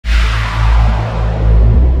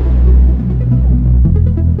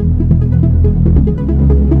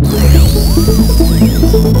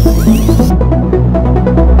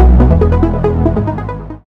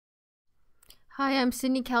I'm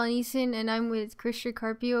Sydney Calaneson, and I'm with Christian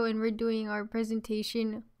Carpio, and we're doing our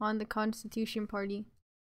presentation on the Constitution Party.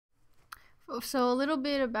 So a little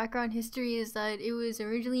bit of background history is that it was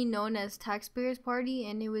originally known as Taxpayers Party,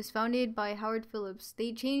 and it was founded by Howard Phillips.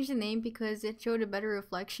 They changed the name because it showed a better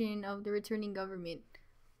reflection of the returning government.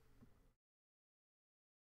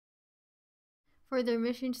 For their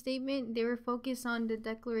mission statement, they were focused on the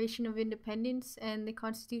Declaration of Independence and the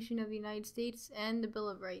Constitution of the United States and the Bill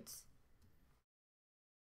of Rights.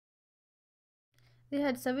 They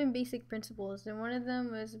had 7 basic principles, and one of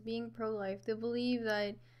them was being pro-life. They believe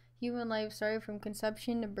that human life started from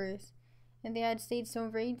conception to birth, and they had state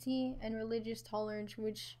sovereignty and religious tolerance,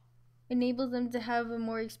 which enables them to have a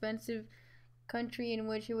more expansive country in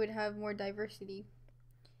which it would have more diversity.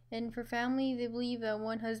 And for family, they believe that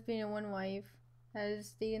one husband and one wife,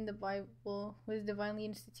 as stated in the Bible, was divinely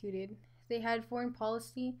instituted. They had foreign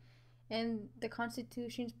policy, and the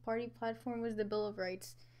Constitution's party platform was the Bill of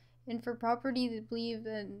Rights. And for property, they believe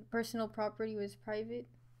that personal property was private.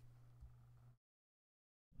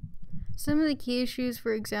 Some of the key issues,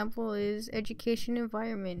 for example, is education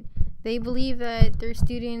environment. They believe that their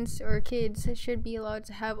students or kids should be allowed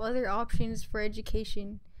to have other options for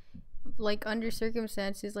education, like under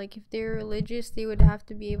circumstances, like if they're religious, they would have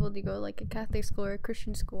to be able to go like a Catholic school or a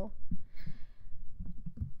Christian school.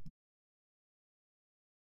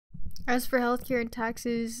 As for healthcare and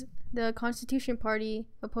taxes, the Constitution Party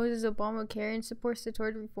opposes Obamacare and supports the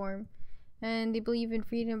tort reform, and they believe in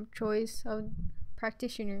freedom of choice of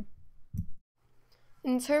practitioner.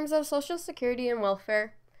 In terms of Social Security and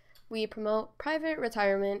welfare, we promote private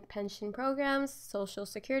retirement pension programs, Social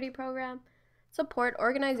Security program, support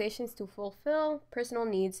organizations to fulfill personal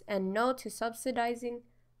needs, and no to subsidizing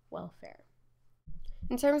welfare.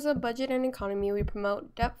 In terms of budget and economy, we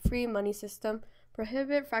promote debt-free money system,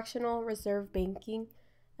 prohibit fractional reserve banking,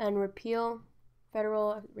 and repeal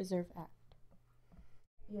Federal Reserve Act.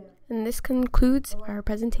 And this concludes our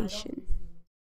presentation.